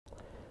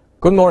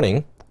Good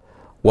morning.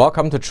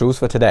 Welcome to Truth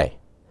for Today.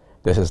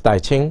 This is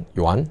Dai-Ching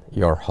Yuan,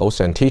 your host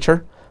and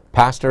teacher,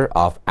 pastor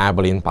of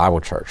Abilene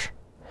Bible Church.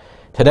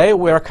 Today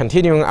we are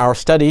continuing our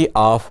study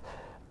of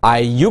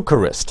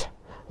iEucharist,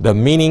 the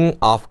meaning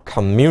of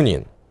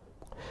communion.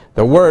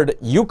 The word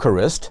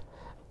Eucharist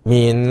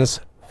means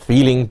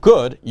feeling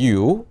good,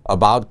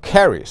 about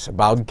charis,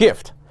 about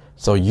gift.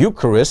 So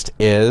Eucharist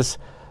is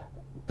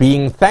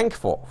being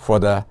thankful for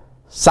the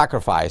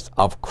sacrifice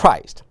of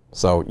Christ.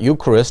 So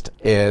Eucharist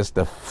is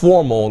the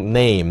formal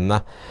name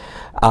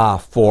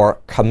for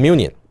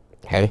communion.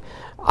 Okay,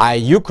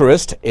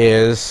 iEucharist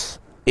is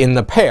in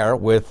the pair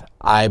with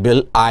I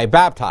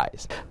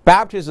baptize.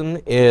 Baptism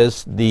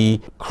is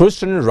the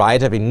Christian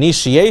rite of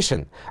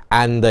initiation,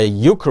 and the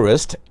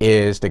Eucharist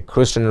is the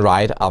Christian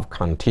rite of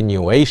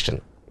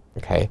continuation.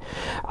 Okay,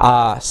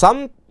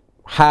 some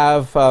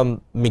have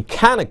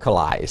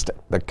mechanicalized,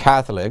 the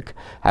Catholic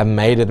have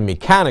made it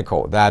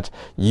mechanical, that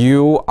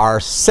you are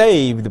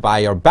saved by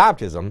your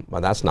baptism, but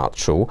that's not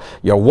true.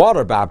 Your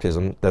water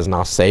baptism does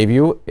not save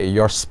you.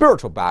 Your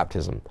spiritual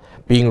baptism,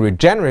 being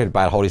regenerated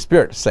by the Holy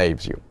Spirit,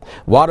 saves you.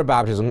 Water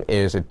baptism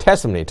is a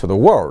testimony to the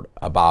world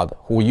about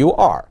who you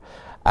are.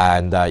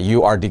 And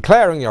you are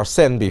declaring your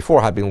sin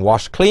before have been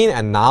washed clean,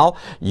 and now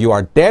you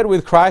are dead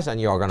with Christ, and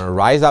you are going to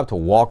rise up to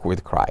walk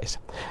with Christ.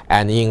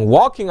 And in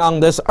walking on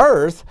this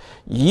earth,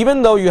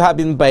 even though you have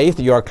been bathed,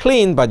 you are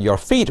clean, but your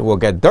feet will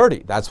get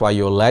dirty. That's why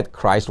you let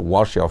Christ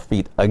wash your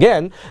feet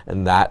again,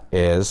 and that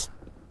is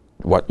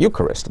what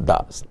Eucharist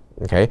does.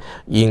 Okay?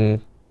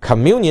 In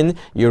communion,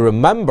 you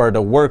remember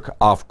the work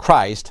of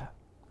Christ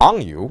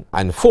on you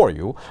and for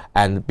you,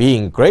 and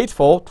being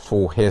grateful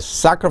for his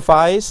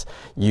sacrifice,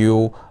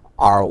 you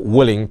are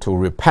willing to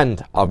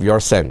repent of your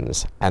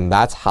sins, and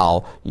that's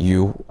how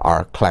you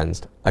are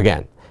cleansed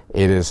again.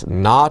 It is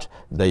not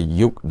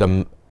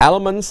the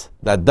elements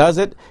that does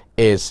it,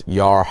 is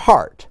your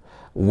heart.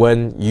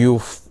 When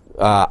you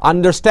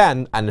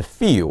understand and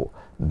feel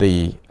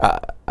the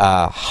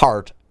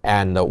heart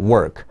and the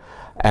work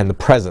and the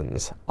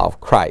presence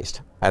of Christ,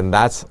 and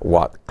that's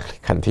what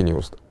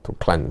continues to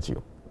cleanse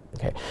you.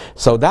 Okay,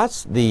 so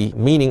that's the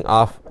meaning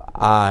of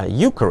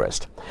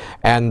Eucharist,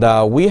 and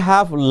we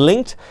have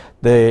linked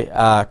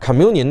the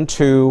communion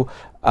to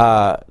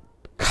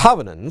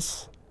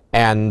covenants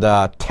and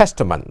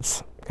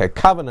testaments. Okay,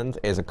 covenant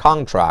is a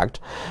contract,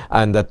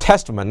 and the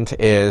testament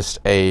is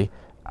a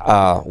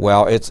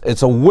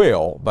it's a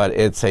will, but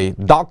it's a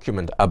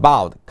document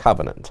about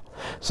covenant.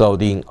 So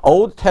the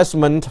Old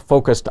Testament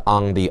focused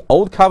on the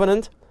Old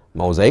Covenant,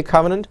 Mosaic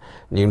covenant.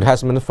 New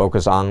Testament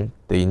focus on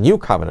the New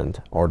Covenant,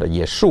 or the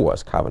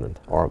Yeshua's covenant,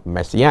 or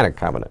Messianic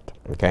covenant.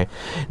 Okay,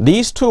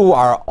 these two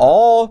are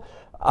all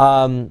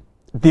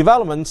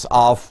developments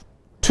of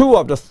two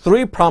of the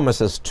three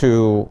promises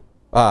to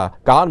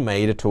God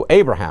made to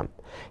Abraham.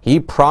 He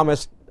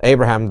promised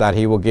Abraham that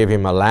he will give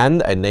him a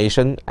land, a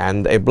nation,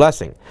 and a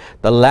blessing.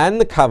 The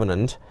land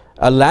covenant,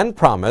 a land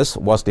promise,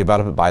 was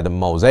developed by the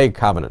Mosaic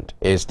covenant.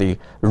 Is the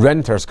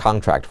renter's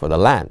contract for the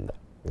land.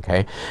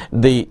 Okay,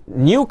 the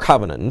new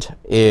covenant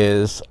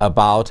is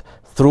about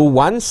through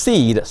one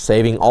seed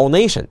saving all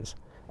nations,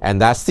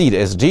 and that seed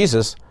is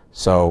Jesus.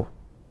 So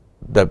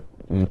the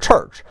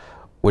church,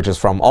 which is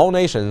from all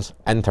nations,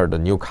 entered the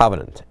new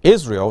covenant.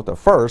 Israel, the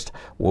first,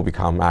 will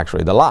become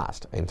actually the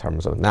last in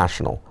terms of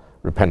national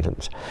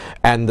repentance.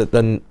 And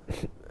the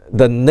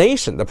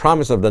nation, the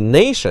promise of the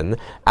nation,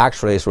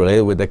 actually is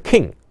related with the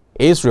king.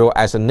 Israel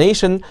as a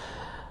nation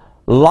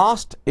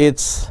lost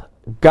its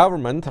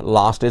government,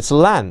 lost its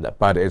land,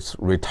 but it's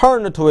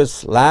returned to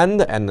its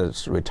land, and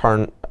it's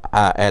returned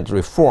and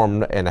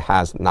reformed, and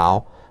has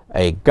now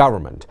a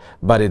government,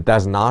 but it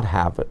does not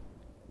have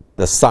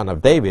the son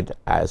of David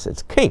as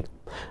its king.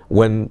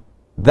 When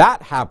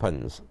that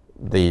happens,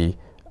 the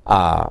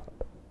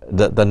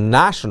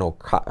national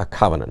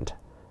covenant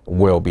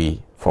will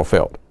be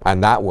fulfilled,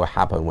 and that will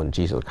happen when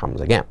Jesus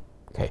comes again.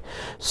 Okay,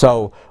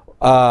 so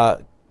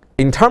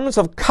in terms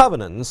of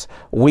covenants,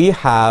 we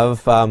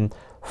have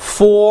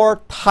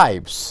four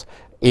types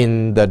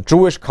in the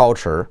Jewish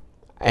culture,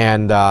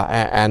 and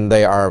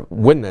they are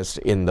witnessed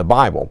in the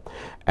Bible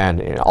and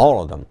in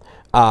all of them.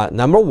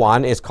 Number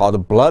one is called the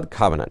blood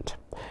covenant.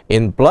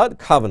 In blood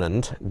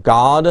covenant,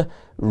 God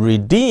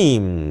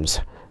redeems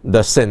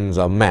the sins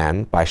of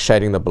man by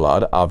shedding the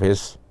blood of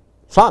his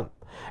son,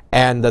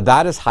 and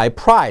that is high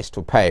price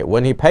to pay.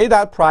 When he paid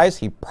that price,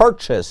 he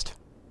purchased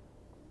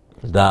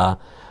the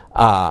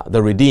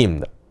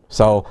redeemed.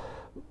 So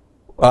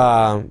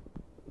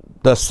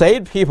the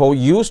saved people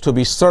used to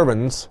be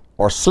servants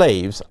or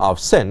slaves of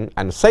sin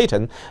and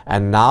Satan,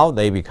 and now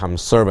they become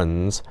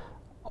servants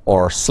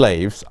or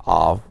slaves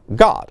of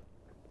God.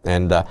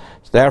 And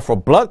therefore,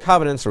 blood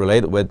covenants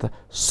related with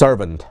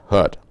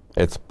servanthood.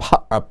 It's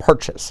a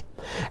purchase.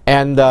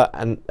 And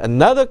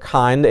another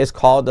kind is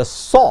called the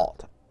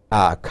salt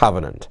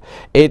covenant.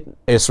 It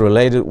is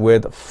related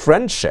with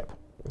friendship.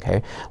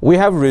 Okay, we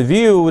have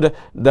reviewed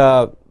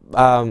the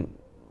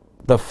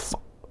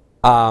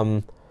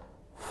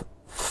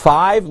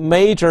 5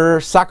 major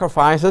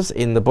sacrifices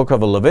in the book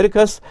of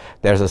Leviticus.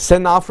 There's a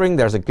sin offering,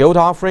 there's a guilt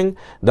offering.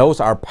 Those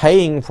are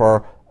paying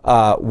for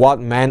what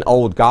man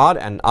owed God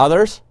and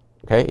others,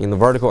 okay, in the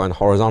vertical and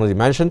horizontal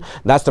dimension.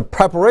 That's the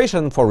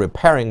preparation for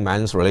repairing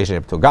man's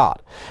relationship to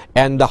God.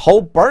 And the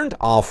whole burnt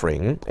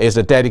offering is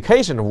the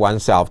dedication of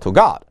oneself to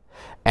God.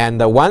 And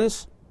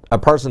once a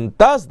person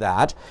does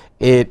that,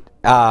 the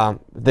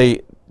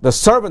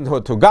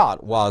servanthood to God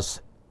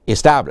was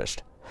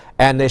established.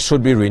 And they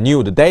should be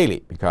renewed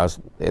daily because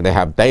they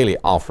have daily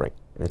offering.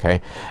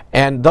 Okay,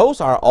 and those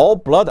are all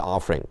blood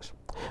offerings.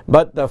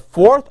 But the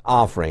 4th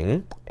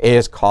offering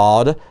is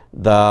called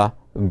the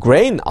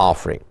grain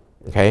offering.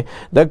 Okay,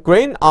 the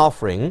grain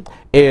offering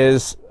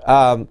is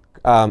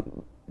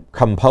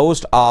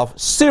composed of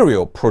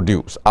cereal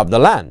produce of the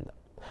land.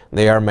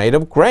 They are made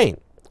of grain.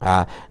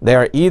 They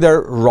are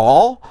either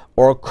raw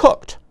or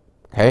cooked.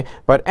 Okay,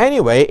 but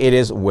anyway, it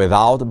is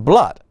without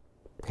blood.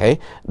 Okay,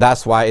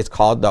 that's why it's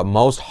called the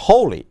most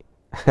holy.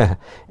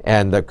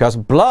 And because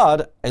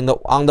blood,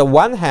 on the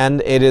one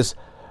hand, it is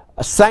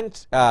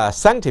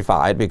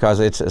sanctified because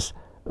it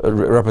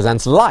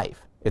represents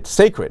life. It's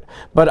sacred.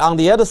 But on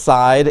the other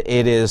side,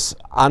 it is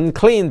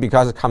unclean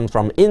because it comes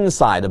from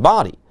inside the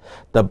body.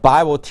 The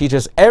Bible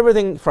teaches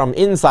everything from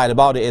inside the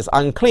body is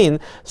unclean,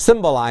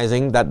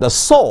 symbolizing that the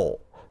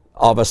soul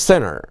of a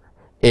sinner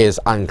is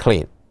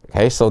unclean.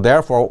 Okay, so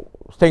therefore,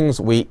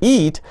 things we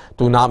eat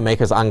do not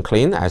make us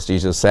unclean, as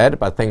Jesus said,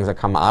 but things that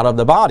come out of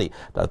the body,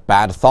 the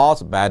bad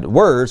thoughts, bad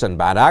words, and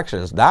bad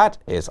actions, that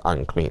is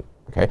unclean.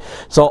 Okay,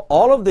 so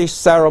all of these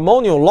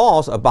ceremonial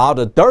laws about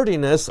the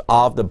dirtiness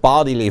of the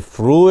bodily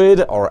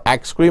fluid or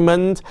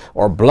excrement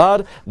or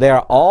blood, they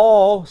are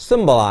all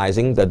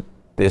symbolizing the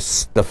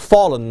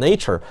fallen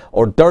nature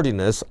or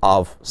dirtiness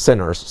of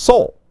sinner's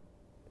soul.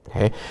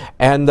 Okay,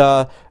 and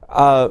the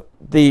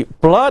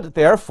blood,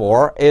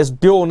 therefore, is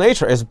dual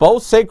nature, is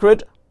both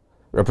sacred,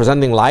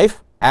 representing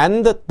life,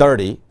 and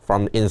dirty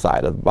from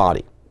inside of the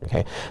body.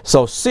 Okay,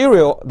 so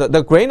cereal,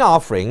 the grain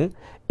offering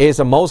is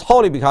the most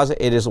holy because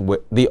it is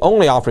the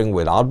only offering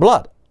without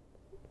blood.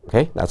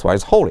 Okay, that's why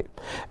it's holy.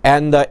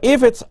 And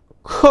if it's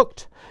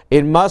cooked,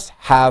 it must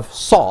have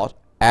salt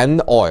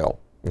and oil.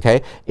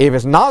 Okay, if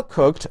it's not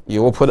cooked,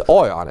 you will put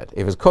oil on it.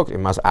 If it's cooked, it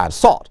must add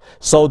salt.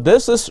 So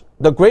this is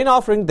the grain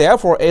offering,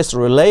 therefore, is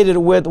related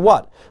with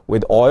what?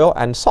 With oil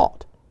and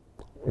salt.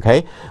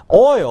 Okay,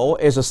 oil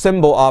is a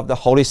symbol of the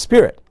Holy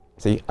Spirit.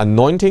 See,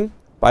 anointing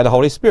by the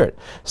Holy Spirit.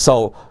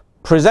 So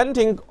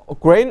presenting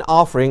grain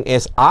offering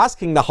is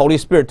asking the Holy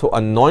Spirit to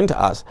anoint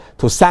us,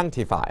 to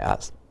sanctify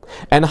us.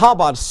 And how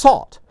about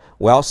salt?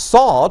 Well,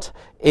 salt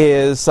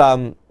is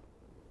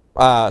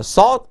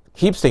salt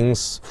keeps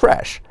things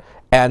fresh,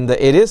 and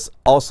it is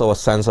also a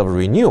sense of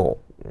renewal.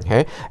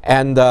 Okay,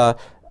 and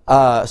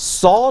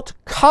salt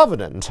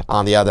covenant,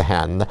 on the other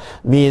hand,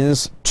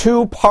 means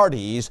 2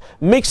 parties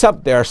mix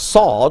up their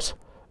salt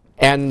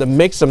and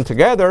mix them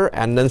together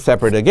and then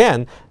separate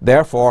again.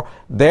 Therefore,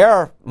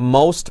 their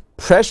most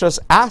precious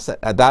asset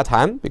at that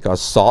time, because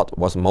salt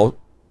was more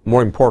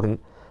important,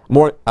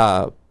 more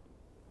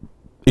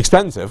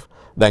expensive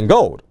than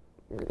gold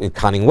in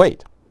counting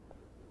weight.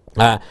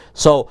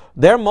 So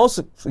their most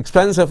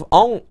expensive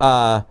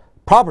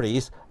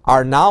properties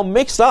are now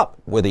mixed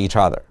up with each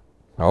other.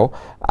 So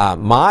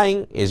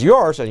mine is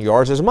yours and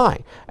yours is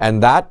mine.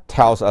 And that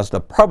tells us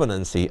the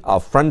permanency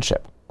of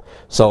friendship.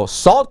 So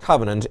salt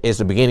covenant is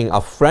the beginning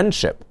of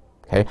friendship.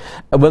 Okay?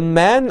 When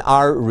men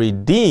are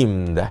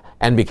redeemed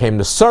and became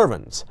the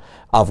servants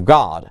of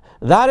God,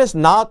 that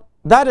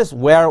is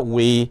where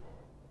we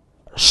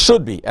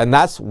should be, and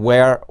that's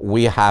where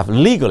we have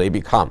legally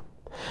become.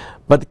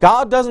 But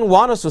God doesn't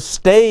want us to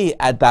stay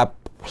at that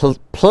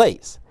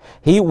place.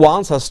 He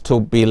wants us to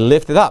be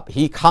lifted up.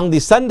 He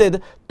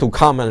condescended to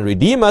come and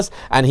redeem us,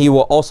 and He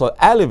will also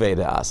elevate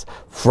us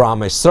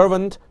from a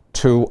servant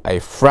to a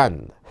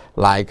friend.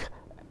 Like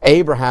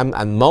Abraham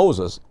and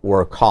Moses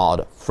were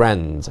called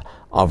friends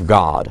of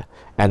God.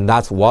 And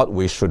that's what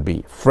we should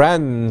be.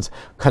 Friends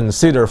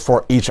consider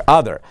for each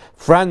other.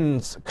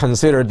 Friends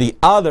consider the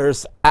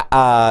other's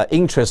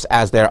interest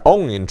as their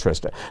own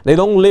interest. They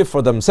don't live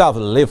for themselves,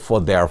 they live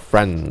for their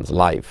friend's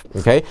life.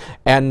 Okay?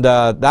 And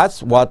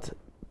that's what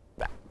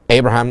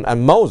Abraham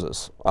and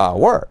Moses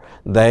were.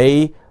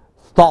 They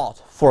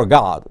thought for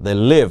God. They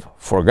live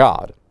for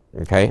God.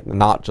 Okay?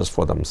 Not just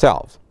for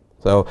themselves.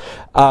 So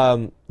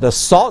the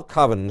salt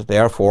covenant,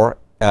 therefore,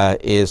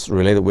 is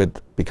related with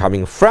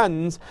becoming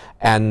friends,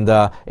 and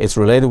it's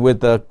related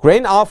with the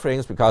grain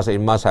offerings because it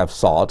must have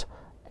salt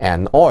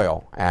and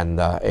oil, and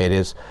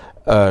it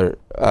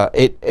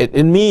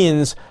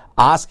means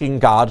asking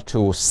God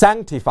to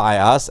sanctify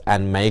us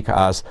and make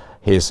us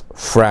His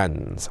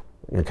friends.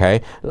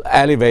 Okay,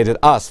 elevated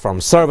us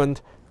from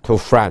servant to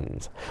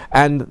friends,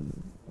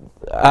 and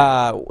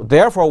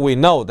therefore we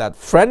know that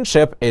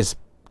friendship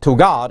to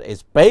God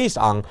is based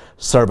on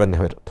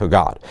servanthood to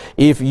God.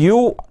 If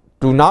you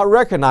do not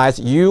recognize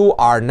you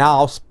are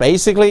now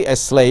basically a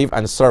slave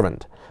and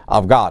servant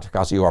of God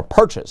because you are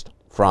purchased.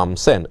 from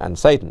sin and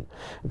Satan.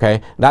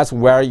 Okay, that's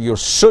where you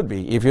should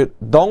be. If you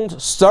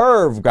don't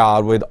serve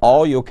God with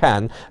all you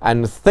can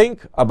and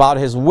think about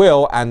His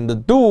will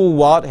and do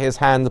what His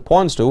hand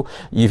points to,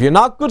 if you're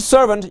not a good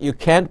servant, you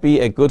can't be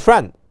a good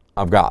friend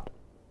of God.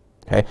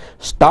 Okay,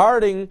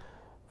 starting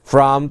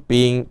from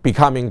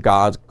becoming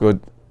God's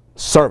good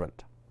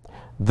servant,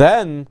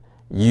 then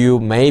you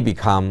may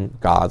become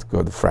God's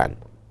good friend.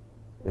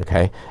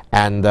 Okay,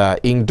 and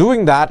in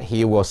doing that,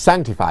 He will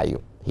sanctify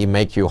you. He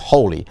make you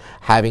holy,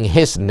 having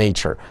His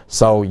nature,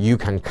 so you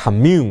can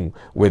commune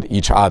with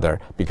each other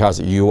because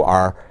you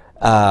are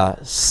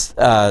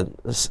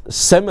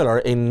similar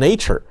in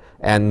nature,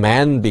 and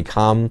man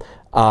become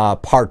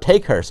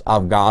partakers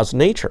of God's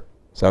nature.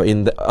 So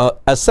in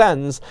a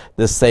sense,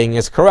 this saying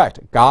is correct.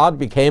 God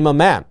became a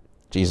man,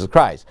 Jesus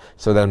Christ,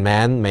 so that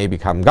man may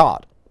become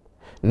God.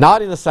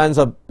 Not in the sense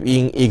of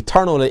being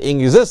eternally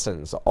in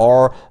existence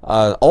or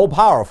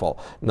all-powerful.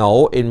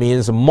 No, it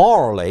means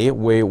morally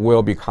we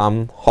will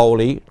become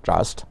holy,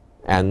 just,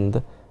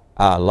 and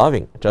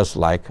loving, just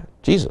like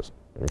Jesus.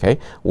 Okay,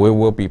 we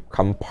will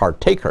become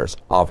partakers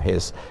of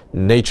His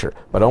nature,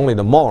 but only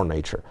the moral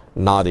nature,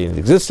 not in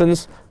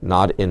existence,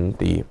 not in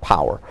the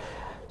power.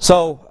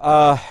 So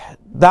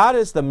that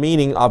is the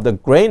meaning of the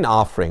grain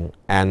offering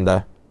and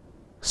the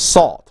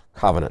salt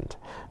covenant,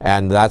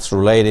 and that's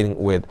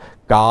relating with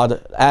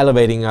God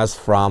elevating us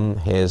from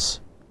His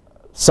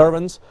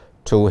servants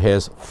to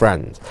His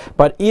friends.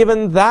 But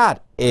even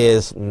that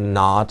is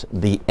not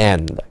the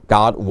end.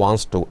 God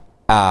wants to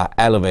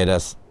elevate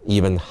us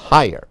even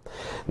higher.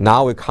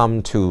 Now we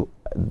come to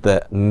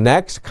the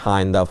next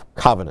kind of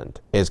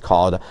covenant. It's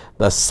called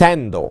the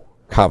sandal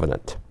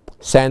covenant.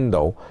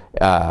 Sandal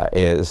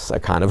is a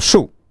kind of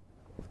shoe,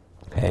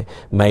 okay,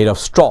 made of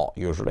straw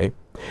usually.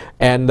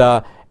 And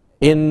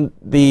in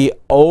the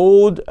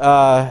old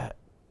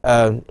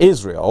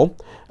Israel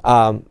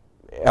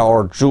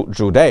or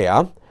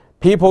Judea,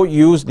 people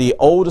use the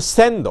old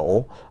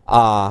sandal,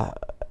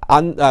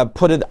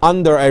 put it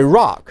under a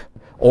rock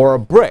or a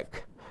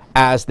brick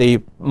as the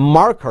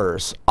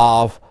markers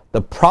of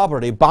the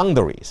property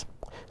boundaries.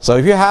 So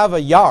if you have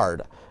a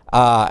yard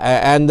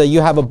and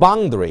you have a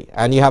boundary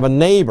and you have a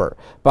neighbor,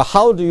 but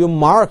how do you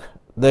mark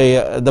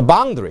the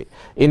boundary?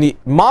 In the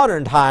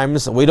modern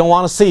times, we don't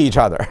want to see each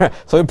other,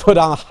 so we put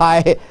on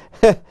high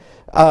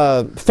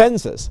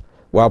fences.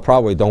 Well,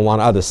 probably don't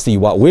want others to see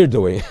what we're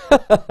doing.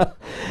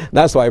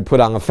 That's why we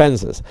put on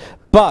fences.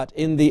 But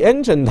in the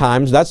ancient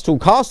times, that's too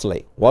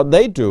costly. What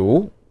they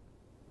do,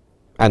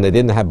 and they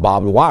didn't have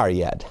barbed wire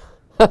yet.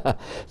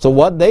 So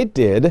what they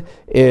did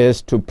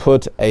is to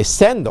put a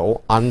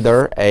sandal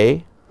under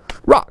a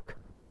rock.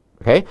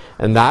 Okay,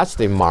 and that's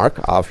the mark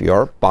of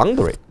your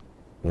boundary.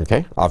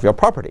 Okay, of your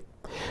property.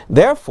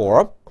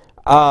 Therefore,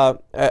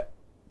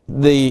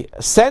 the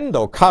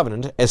sandal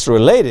covenant is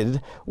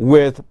related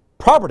with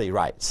property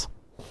rights.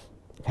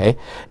 Okay,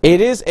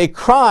 it is a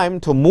crime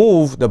to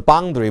move the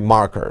boundary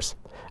markers.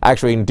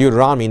 Actually, in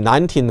Deuteronomy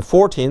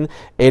 19:14,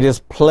 it is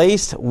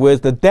placed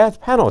with the death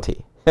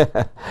penalty.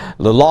 The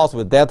laws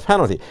with death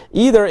penalty,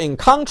 either in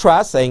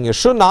contrast saying you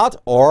should not,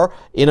 or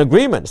in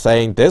agreement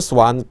saying this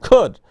one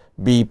could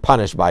be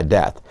punished by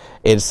death.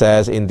 It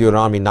says in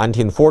Deuteronomy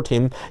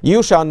 19:14,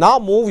 "You shall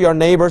not move your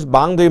neighbor's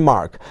boundary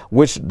mark,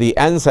 which the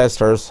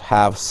ancestors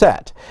have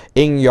set,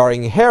 in your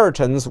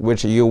inheritance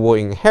which you will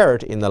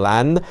inherit in the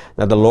land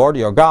that the Lord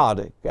your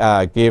God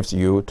gives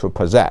you to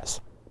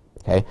possess."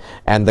 Okay,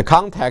 and the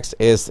context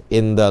is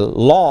in the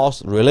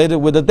laws related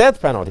with the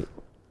death penalty.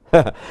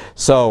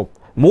 So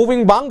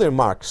moving boundary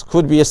marks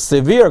could be a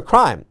severe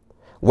crime,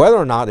 whether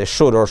or not it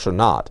should or should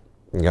not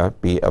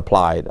be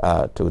applied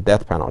to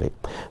death penalty.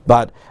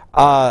 But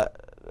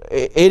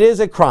it is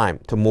a crime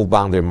to move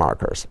boundary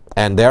markers,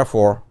 and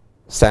therefore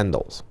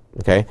sandals.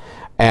 Okay,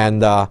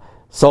 and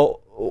so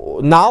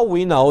now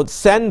we know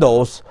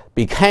sandals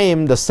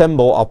became the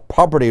symbol of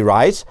property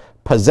rights,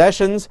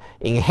 possessions,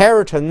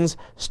 inheritance,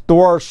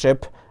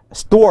 stewardship,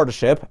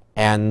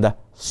 and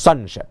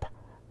sonship.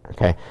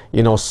 Okay,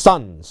 you know,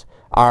 sons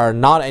are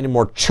not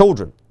anymore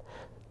children.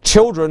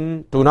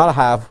 Children do not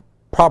have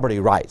property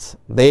rights.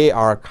 They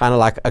are kind of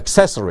like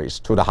accessories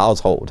to the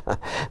household.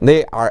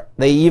 They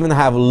even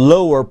have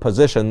lower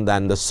position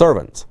than the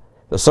servants.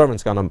 The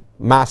servant's going to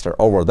master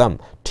over them,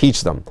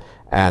 teach them,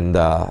 and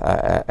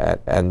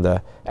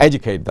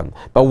educate them.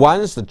 But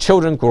once the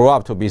children grow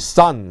up to be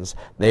sons,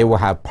 they will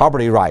have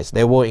property rights.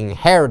 They will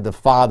inherit the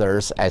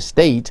father's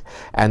estate,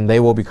 and they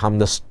will become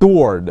the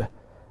steward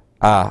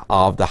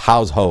of the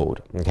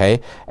household. Okay,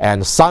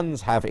 and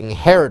sons have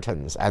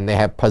inheritance, and they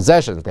have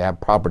possessions. They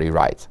have property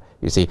rights.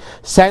 You see,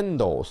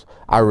 sandals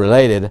are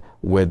related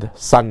with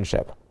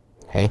sonship.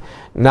 Okay,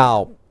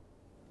 now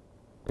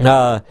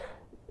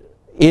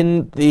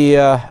in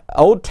the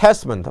Old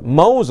Testament,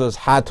 Moses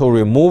had to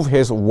remove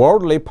his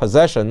worldly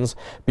possessions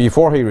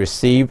before he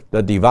received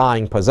the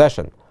divine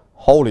possession,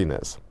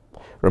 holiness.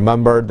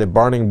 Remember the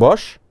burning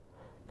bush?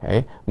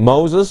 Okay,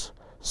 Moses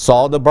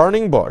saw the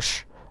burning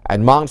bush at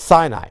Mount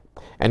Sinai,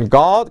 and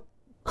God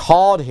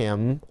called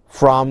him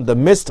from the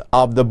midst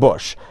of the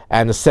bush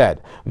and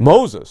said,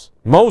 Moses,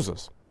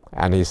 Moses.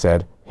 And he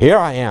said, Here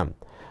I am.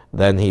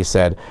 Then he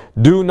said,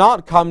 Do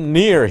not come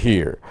near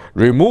here.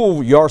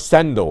 Remove your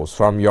sandals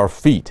from your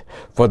feet,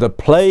 for the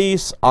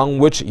place on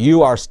which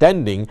you are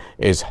standing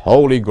is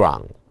holy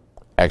ground.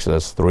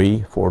 Exodus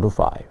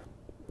 3:4-5.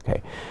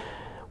 Okay.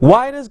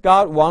 Why does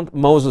God want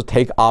Moses to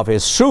take off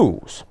his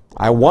shoes?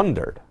 I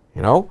wondered.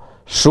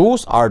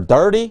 Shoes are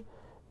dirty.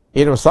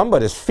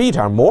 Somebody's feet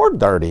are more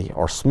dirty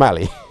or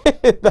smelly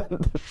than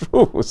the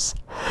shoes.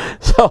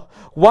 So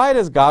why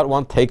does God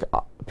want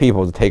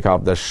people to take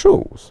off their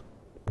shoes?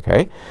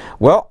 Okay.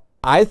 Well,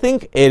 I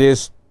think it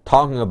is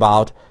talking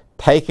about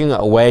taking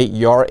away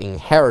your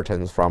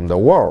inheritance from the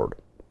world.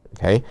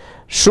 Okay.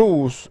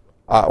 Shoes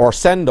or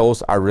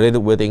sandals are related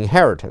with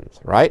inheritance,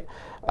 right?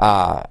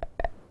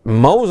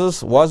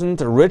 Moses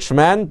wasn't a rich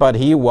man, but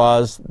he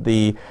was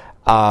the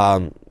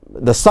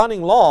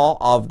son-in-law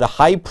of the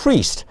high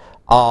priest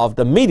of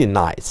the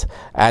Midianites,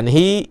 and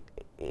he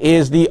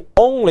is the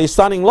only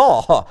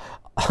son-in-law.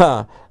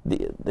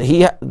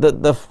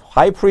 The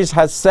high priest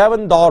had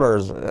 7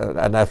 daughters,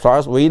 and as far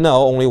as we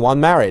know, only one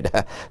married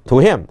to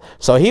him.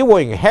 So he will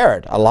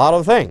inherit a lot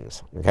of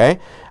things. Okay,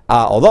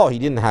 although he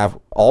didn't have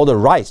all the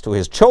rights to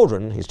his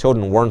children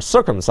weren't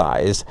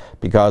circumcised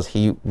because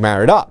he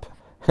married up.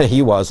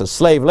 He was a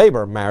slave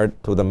labor married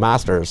to the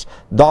master's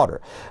daughter.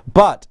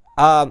 But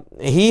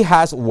he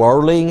has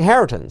worldly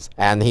inheritance,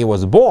 and he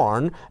was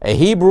born a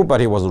Hebrew,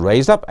 but he was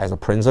raised up as a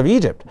prince of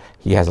Egypt.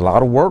 He has a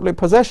lot of worldly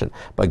possession,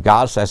 but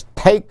God says,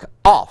 take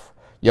off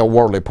your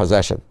worldly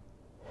possession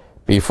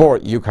before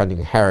you can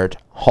inherit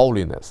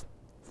holiness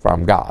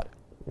from God.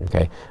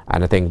 Okay,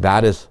 and I think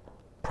that is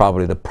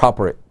probably the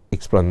proper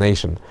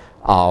explanation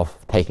of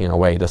taking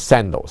away the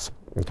sandals.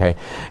 Okay,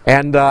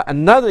 and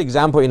another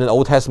example in the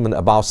Old Testament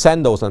about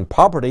sandals and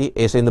property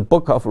is in the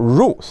book of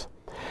Ruth.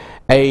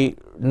 A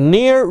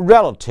near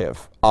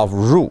relative of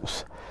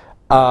Ruth,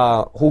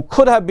 who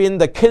could have been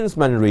the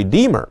kinsman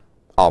redeemer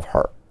of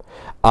her.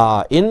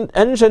 In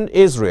ancient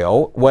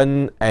Israel,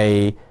 when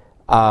a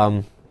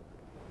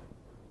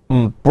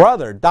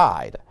brother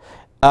died,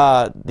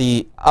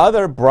 the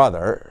other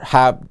brother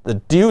had the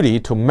duty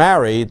to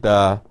marry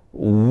the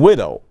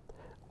widow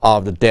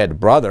of the dead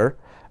brother,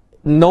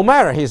 no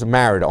matter he's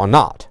married or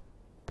not.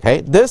 Okay,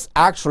 this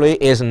actually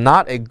is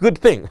not a good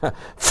thing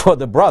for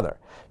the brother,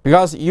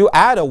 because you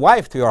add a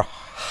wife to your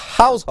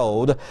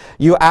household,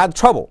 you add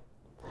trouble.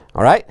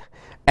 All right,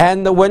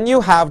 and when you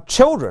have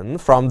children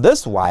from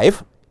this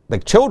wife, the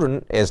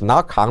children is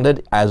not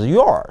counted as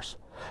yours.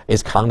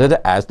 It's counted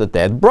as the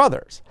dead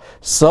brothers,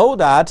 so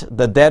that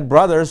the dead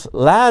brothers'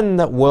 land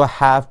will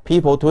have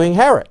people to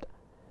inherit.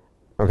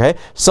 Okay,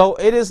 so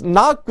it is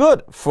not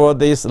good for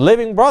this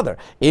living brother.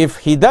 If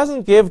he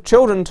doesn't give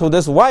children to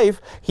this wife,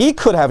 he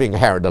could have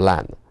inherited the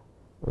land.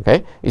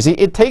 Okay, you see,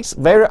 it takes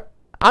very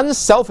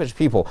unselfish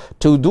people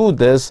to do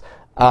this,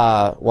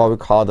 what we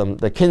call them,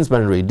 the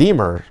kinsman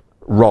redeemer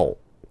role.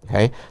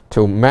 Okay,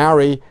 to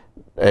marry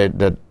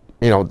the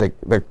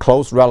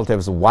close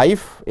relative's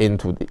wife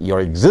into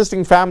your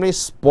existing family,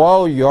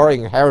 spoil your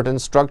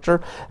inheritance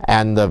structure,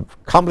 and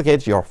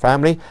complicate your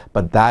family.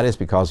 But that is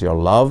because your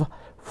love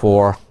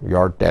for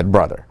your dead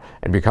brother,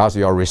 and because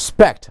your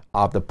respect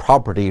of the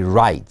property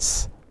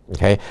rights,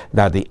 okay,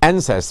 that the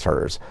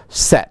ancestors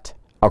set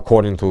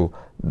according to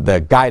the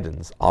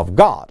guidance of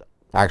God.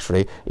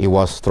 Actually, it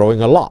was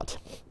throwing a lot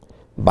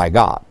by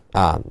God,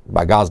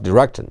 by God's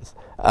direction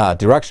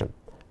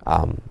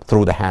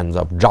through the hands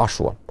of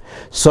Joshua.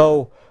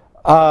 So,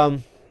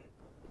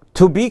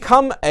 to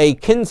become a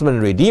kinsman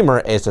redeemer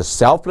is a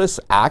selfless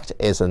act,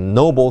 is a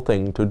noble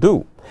thing to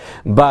do,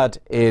 but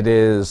it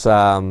is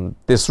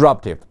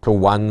disruptive to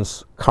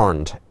one's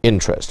current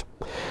interest.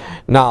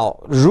 Now,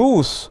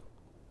 Ruth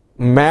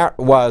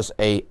was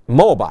a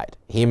Moabite.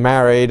 He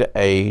married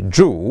a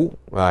Jew.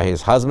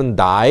 His husband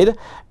died,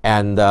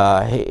 and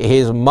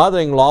his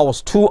mother-in-law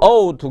was too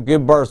old to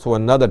give birth to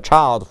another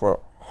child for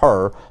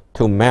her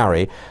to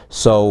marry,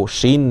 so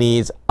she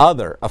needs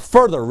a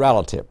further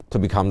relative to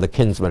become the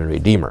kinsman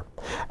redeemer.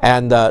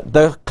 And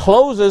the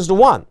closest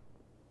one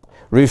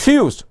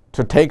refused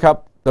to take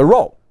the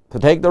role.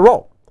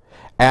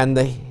 And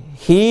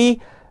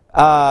he,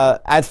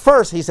 at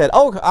first he said,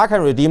 oh, I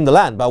can redeem the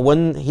land. But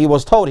when he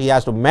was told he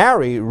has to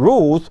marry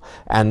Ruth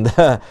and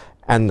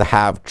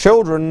have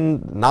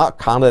children not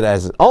counted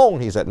as his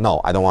own, he said, no,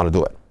 I don't want to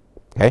do it.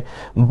 Okay.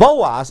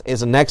 Boaz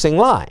is the next in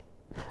line.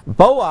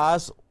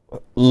 Boaz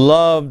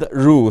loved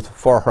Ruth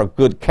for her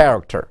good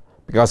character,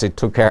 because he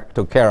took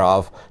care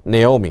of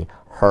Naomi,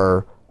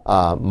 her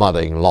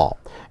mother-in-law.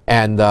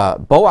 And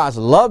Boaz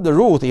loved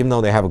Ruth, even though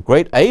they have a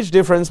great age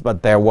difference,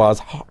 but there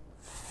was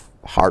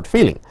hard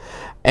feeling.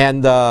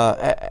 And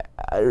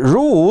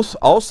Ruth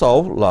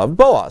also loved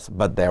Boaz,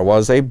 but there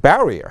was a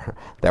barrier.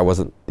 There was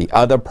the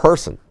other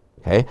person,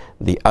 okay,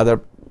 the other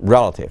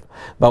relative.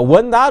 But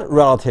when that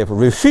relative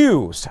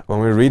refused, when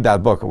we read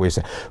that book, we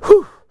say,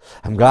 whew,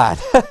 I'm glad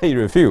he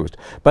refused.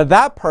 But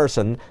that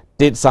person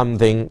did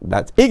something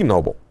that's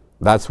ignoble.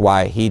 That's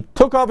why he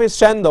took off his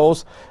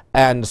sandals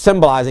and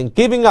symbolizing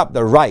giving up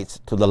the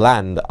rights to the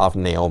land of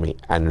Naomi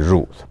and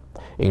Ruth.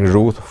 In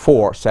Ruth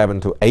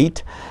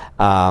 4:7-8,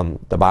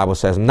 the Bible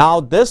says, "Now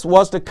this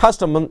was the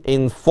custom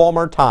in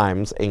former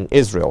times in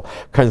Israel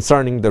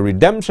concerning the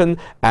redemption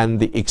and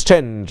the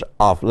exchange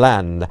of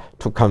land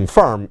to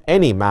confirm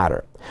any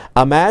matter.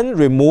 A man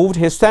removed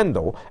his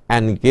sandal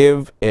and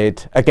gave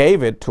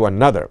it to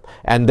another,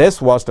 and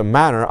this was the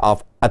manner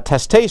of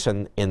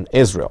attestation in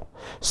Israel.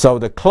 So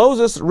the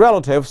closest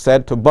relative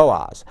said to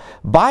Boaz,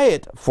 'Buy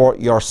it for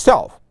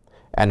yourself,'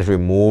 and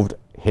removed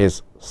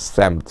his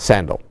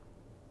sandal."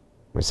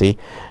 You see,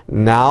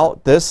 now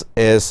this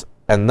is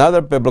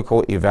another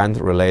biblical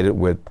event related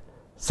with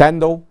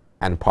sandal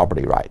and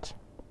property rights.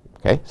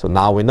 Okay, so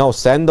now we know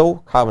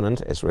sandal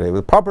covenant is related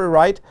with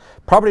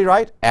property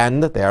right,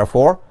 and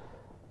therefore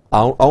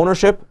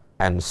ownership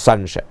and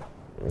sonship.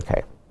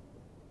 Okay.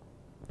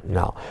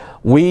 Now,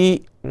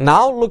 we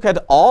look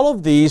at all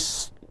of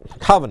these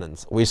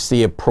covenants. We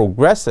see a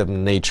progressive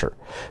nature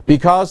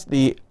because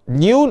the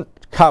new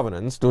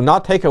covenants do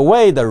not take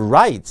away the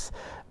rights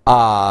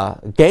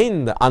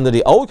gained under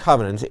the old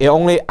covenant. It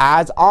only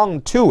adds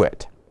on to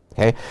it.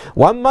 Okay?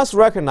 One must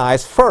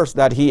recognize first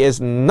that he is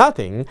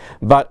nothing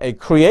but a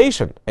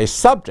creation, a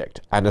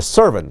subject, and a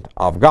servant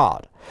of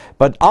God.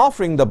 But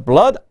offering the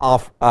blood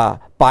of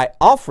by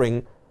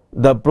offering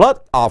the blood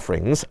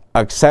offerings,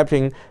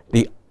 accepting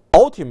the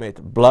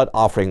ultimate blood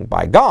offering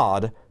by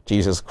God,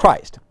 Jesus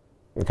Christ.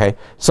 Okay,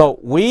 so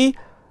we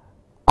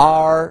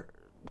are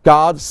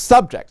God's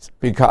subjects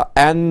because,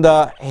 and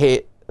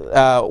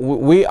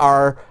we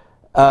are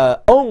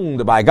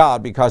owned by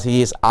God because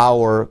He is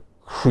our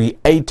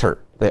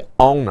creator. The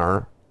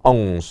owner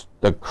owns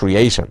the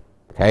creation.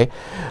 Okay,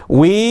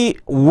 we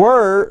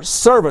were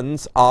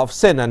servants of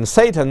sin and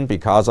Satan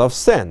because of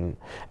sin,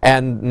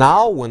 and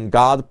now when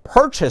God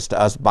purchased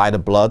us by the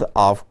blood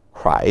of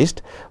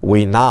Christ,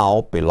 we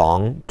now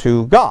belong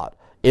to God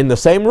in the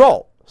same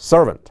role,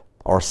 servant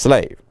or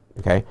slave.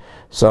 Okay,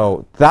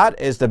 so that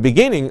is the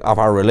beginning of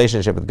our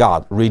relationship with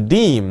God,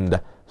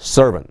 redeemed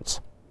servants.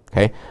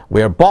 Okay,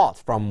 we are bought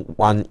from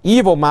one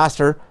evil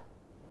master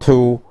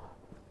to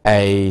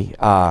a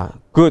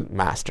good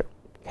master.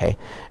 Okay,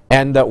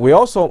 and we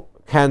also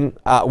can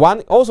one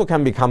also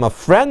can become a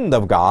friend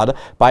of God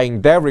by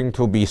endeavoring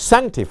to be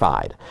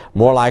sanctified,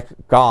 more like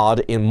God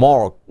in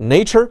moral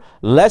nature,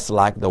 less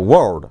like the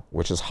world,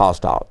 which is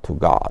hostile to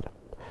God.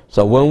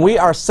 So when we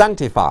are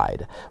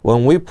sanctified,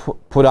 when we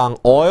put on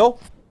oil,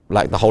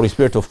 like the Holy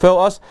Spirit to fill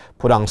us,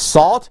 put on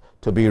salt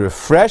to be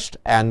refreshed,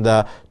 and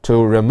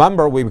to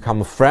remember we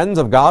become friends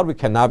of God. We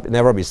cannot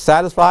never be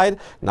satisfied.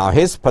 Now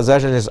His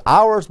possession is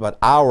ours, but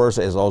ours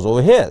is also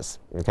His.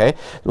 Okay,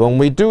 when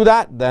we do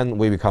that, then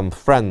we become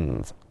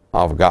friends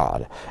of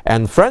God.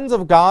 And friends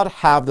of God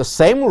have the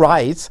same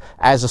rights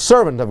as a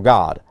servant of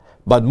God,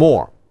 but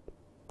more.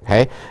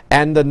 Okay,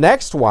 and the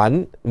next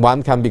one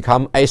can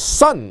become a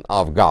son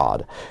of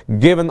God,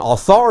 given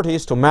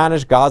authorities to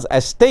manage God's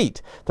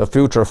estate, the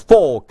future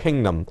full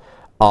kingdom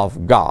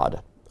of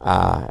God.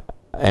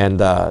 And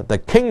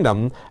the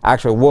kingdom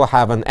actually will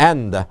have an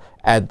end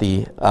at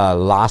the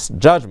last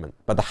judgment,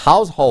 but the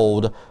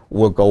household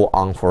will go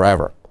on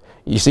forever.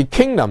 You see,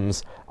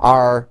 kingdoms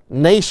are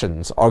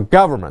nations or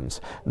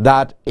governments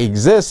that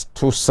exist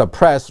to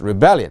suppress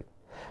rebellion.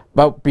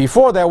 But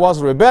before there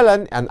was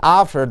rebellion, and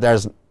after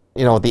there's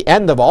the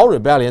end of all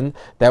rebellion,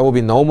 there will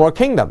be no more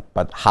kingdom,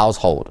 but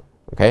household.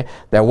 Okay,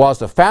 there was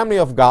the family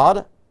of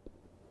God,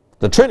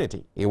 the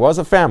Trinity. It was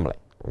a family.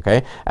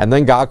 Okay, and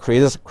then God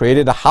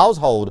created a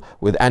household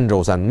with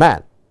angels and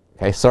men,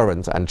 okay,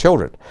 servants and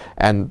children,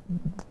 and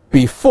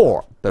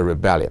before the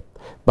rebellion.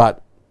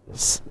 But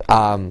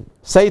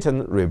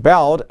Satan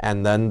rebelled,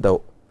 and then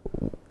the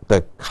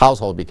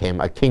household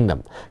became a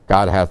kingdom.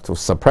 God had to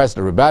suppress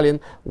the rebellion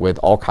with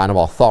all kind of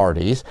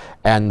authorities,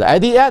 and at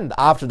the end,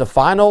 after the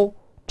final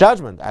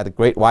judgment at the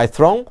great white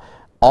throne,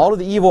 all of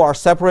the evil are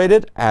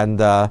separated,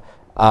 and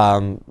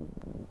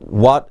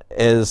what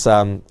is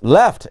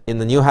left in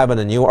the new heaven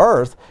and new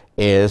earth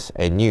is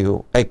a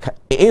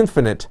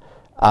infinite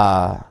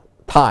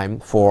time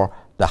for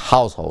the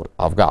household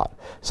of God.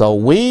 So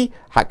we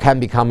can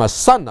become a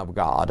son of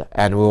God,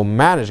 and we will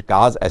manage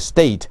God's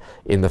estate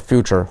in the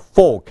future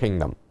full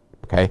kingdom,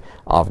 okay,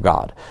 of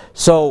God.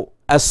 So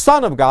a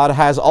son of God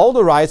has all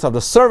the rights of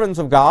the servants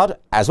of God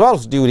as well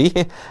as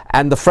duty,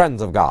 and the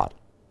friends of God,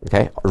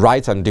 okay,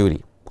 rights and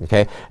duty.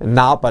 Okay,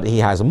 now but he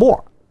has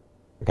more.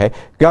 Okay,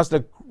 because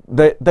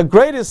the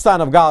greatest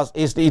Son of God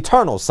is the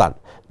eternal Son,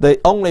 the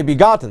only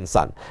begotten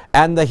Son.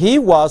 And He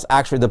was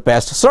actually the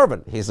best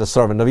servant. He's the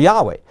servant of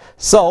Yahweh.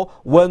 So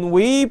when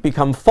we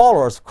become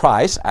followers of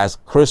Christ, as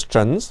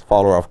Christians,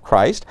 follower of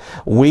Christ,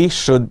 we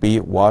should be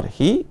do what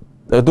He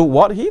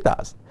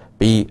does.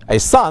 Be a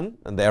son,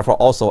 and therefore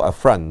also a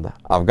friend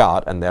of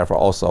God, and therefore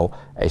also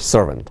a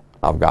servant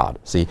of God.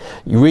 See,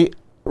 we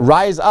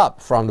rise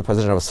up from the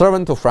position of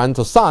servant to friend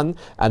to son,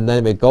 and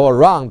then we go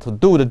around to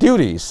do the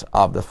duties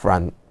of the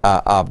friend,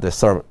 the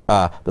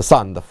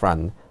son, the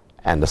friend,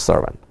 and the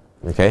servant.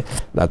 Okay,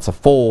 that's a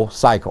full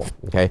cycle.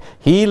 Okay,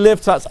 He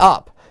lifts us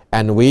up,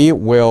 and we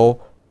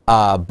will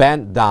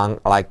bend down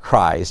like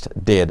Christ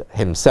did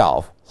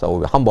himself. So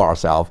we humble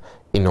ourselves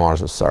in order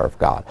to serve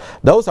God.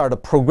 Those are the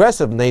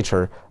progressive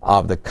nature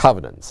of the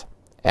covenants.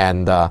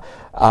 And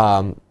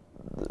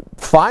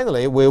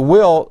finally, we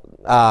will,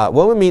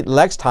 when we meet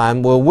next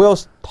time, we will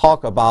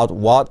talk about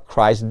what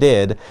Christ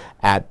did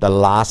at the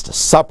Last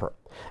Supper.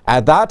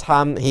 At that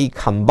time, he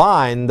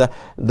combined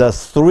the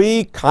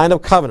three kind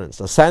of covenants: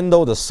 the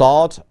sandal, the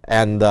salt,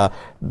 and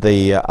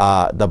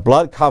the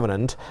blood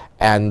covenant.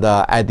 And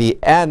at the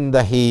end,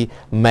 he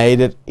made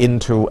it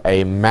into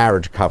a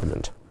marriage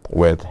covenant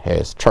with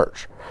his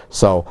church.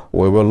 So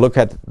we will look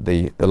at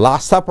the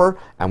Last Supper,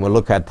 and we'll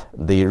look at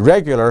the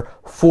regular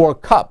 4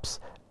 cups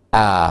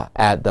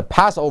at the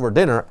Passover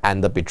dinner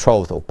and the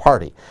betrothal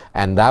party.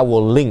 And that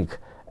will link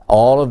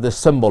all of the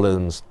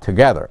symbolisms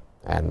together.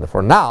 And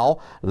for now,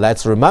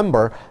 let's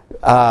remember,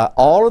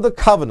 all of the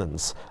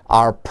covenants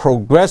are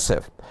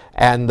progressive.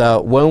 And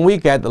when we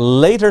get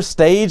later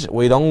stage,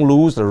 we don't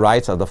lose the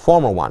rights of the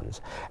former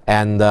ones.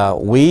 And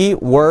we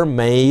were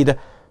made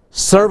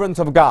servants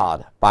of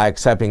God by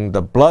accepting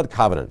the blood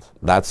covenant.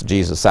 That's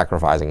Jesus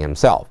sacrificing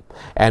himself.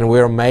 And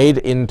we're made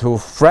into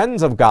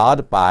friends of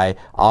God by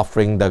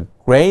offering the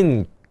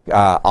grain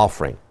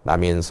offering. That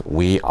means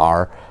we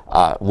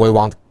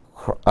want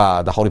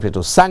the Holy Spirit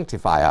to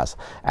sanctify us.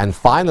 And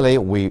finally,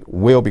 we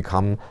will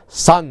become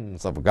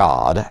sons of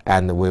God,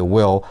 and we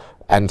will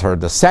enter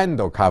the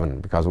sandal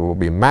covenant because we will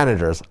be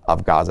managers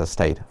of God's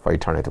estate for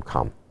eternity to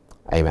come.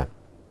 Amen.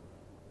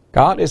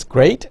 God is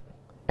great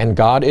and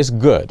God is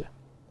good.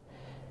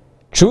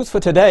 Truth for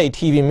Today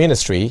TV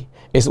ministry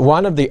is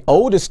one of the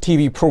oldest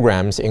TV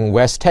programs in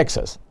West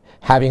Texas,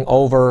 having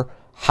over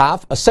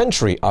half a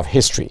century of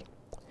history.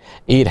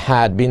 It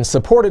had been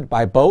supported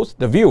by both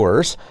the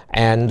viewers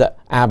and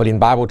Abilene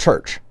Bible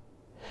Church.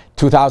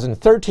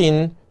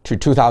 2013 to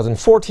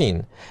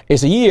 2014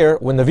 is a year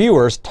when the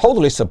viewers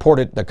totally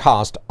supported the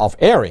cost of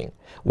airing,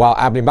 while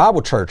Abilene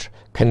Bible Church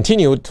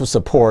continued to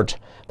support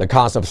the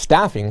cost of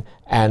staffing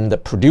and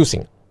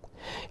producing.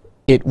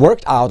 It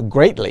worked out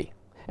greatly,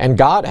 and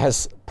God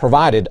has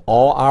provided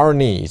all our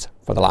needs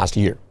for the last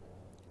year.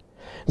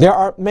 There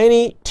are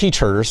many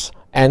teachers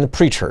and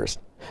preachers,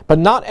 but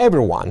not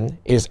everyone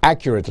is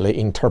accurately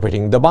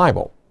interpreting the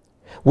Bible.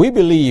 We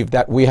believe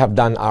that we have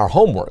done our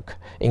homework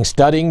in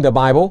studying the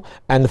Bible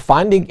and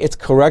finding its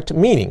correct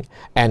meaning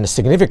and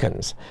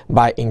significance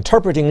by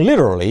interpreting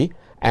literally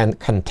and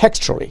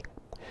contextually,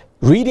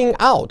 reading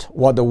out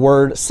what the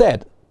Word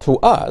said to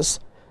us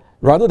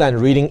rather than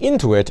reading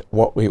into it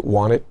what we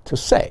want it to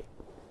say.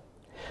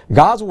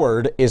 God's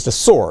Word is the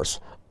source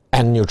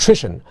and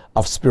nutrition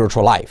of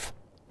spiritual life.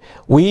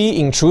 We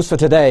in Truth for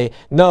Today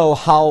know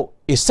how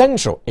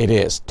essential it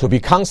is to be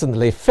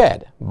constantly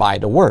fed by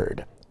the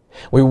Word.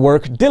 We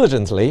work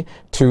diligently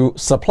to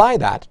supply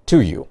that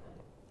to you,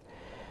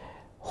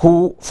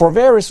 who for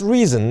various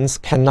reasons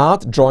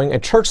cannot join a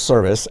church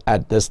service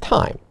at this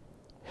time.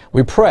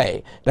 We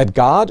pray that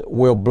God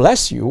will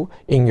bless you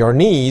in your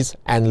needs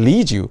and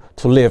lead you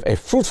to live a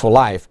fruitful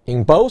life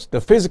in both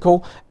the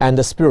physical and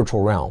the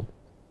spiritual realm.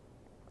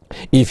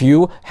 If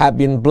you have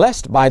been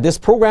blessed by this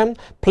program,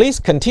 please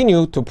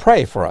continue to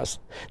pray for us,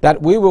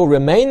 that we will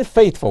remain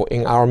faithful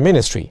in our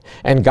ministry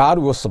and God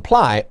will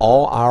supply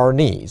all our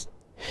needs.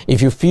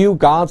 If you feel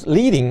God's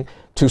leading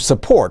to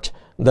support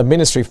the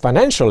ministry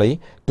financially,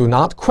 do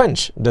not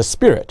quench the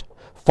Spirit.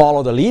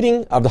 Follow the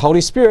leading of the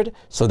Holy Spirit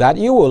so that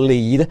you will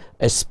lead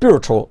a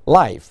spiritual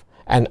life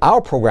and our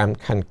program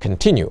can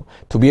continue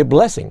to be a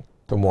blessing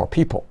to more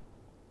people.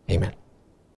 Amen.